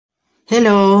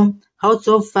Hello, how to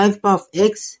solve 5 power of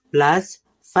x plus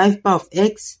 5 power of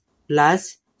x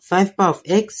plus 5 power of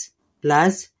x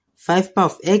plus 5 power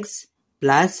of x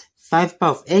plus 5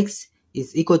 power of x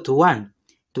is equal to 1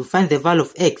 to find the value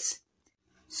of x.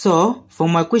 So, for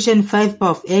my equation 5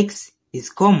 power of x is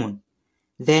common.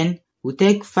 Then, we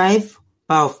take 5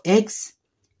 power of x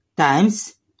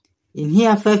times, in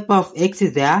here 5 power of x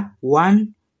is there,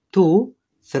 1, 2,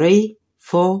 3,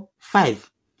 4,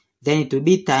 5. Then it will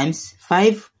be times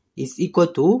 5 is equal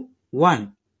to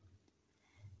 1.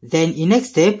 Then in next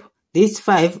step, this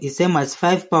 5 is same as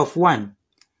 5 power of 1.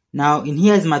 Now in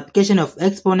here is multiplication of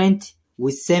exponent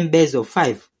with same base of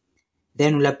 5.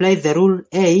 Then we'll apply the rule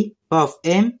a power of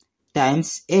m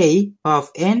times a power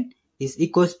of n is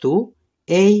equals to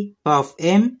a power of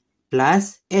m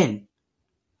plus n.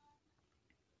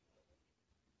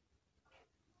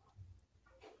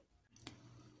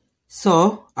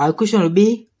 So, our equation will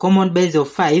be common base of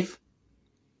 5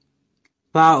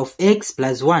 power of x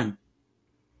plus 1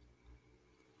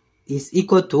 is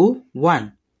equal to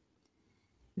 1.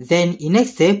 Then in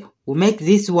next step, we make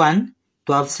this 1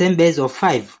 to have same base of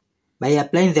 5 by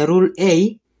applying the rule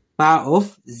a power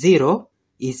of 0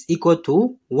 is equal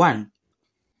to 1.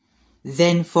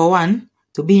 Then for 1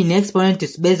 to be in exponent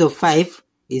to base of 5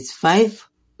 is 5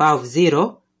 power of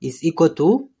 0 is equal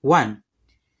to 1.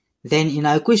 Then in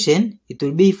our equation, it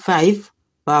will be 5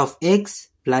 power of x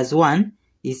plus 1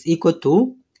 is equal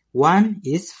to 1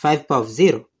 is 5 power of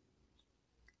 0.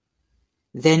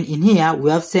 Then in here, we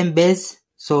have same base,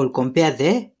 so we'll compare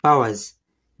the powers.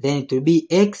 Then it will be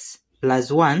x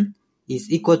plus 1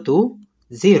 is equal to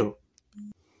 0.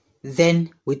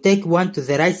 Then we take 1 to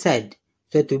the right side,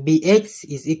 so it will be x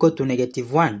is equal to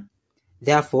negative 1.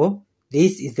 Therefore,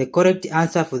 this is the correct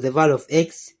answer for the value of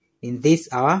x in this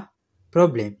our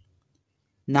problem.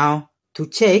 Now, to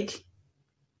check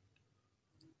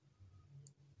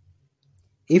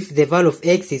if the value of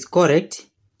x is correct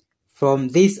from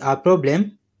this our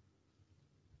problem,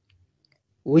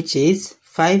 which is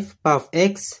 5 power of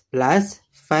x plus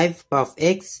 5 power of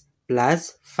x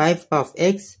plus 5 power of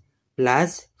x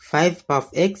plus 5 power of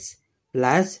x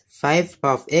plus 5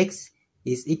 power of x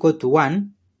is equal to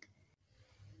 1,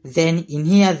 then in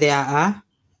here there are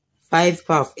 5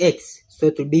 power of x, so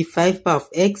it will be 5 power of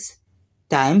x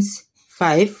times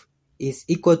 5 is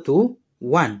equal to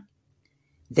 1.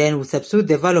 Then we substitute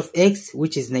the value of x,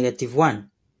 which is negative 1.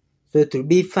 So it will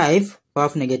be 5 power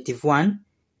of negative 1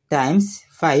 times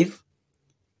 5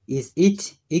 is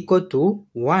it equal to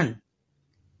 1.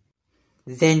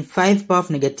 Then 5 power of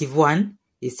negative 1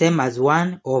 is same as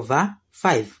 1 over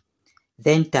 5.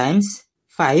 Then times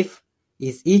 5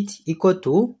 is it equal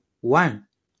to 1.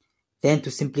 Then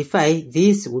to simplify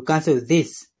this, we cancel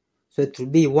this. So it will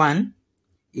be 1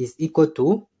 is equal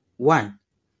to 1.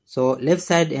 So left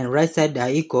side and right side are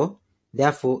equal.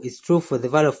 Therefore, it's true for the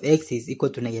value of x is equal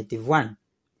to negative 1.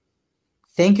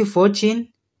 Thank you for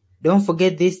watching. Don't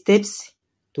forget these steps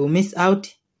to miss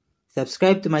out.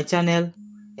 Subscribe to my channel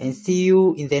and see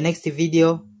you in the next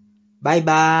video. Bye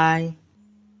bye.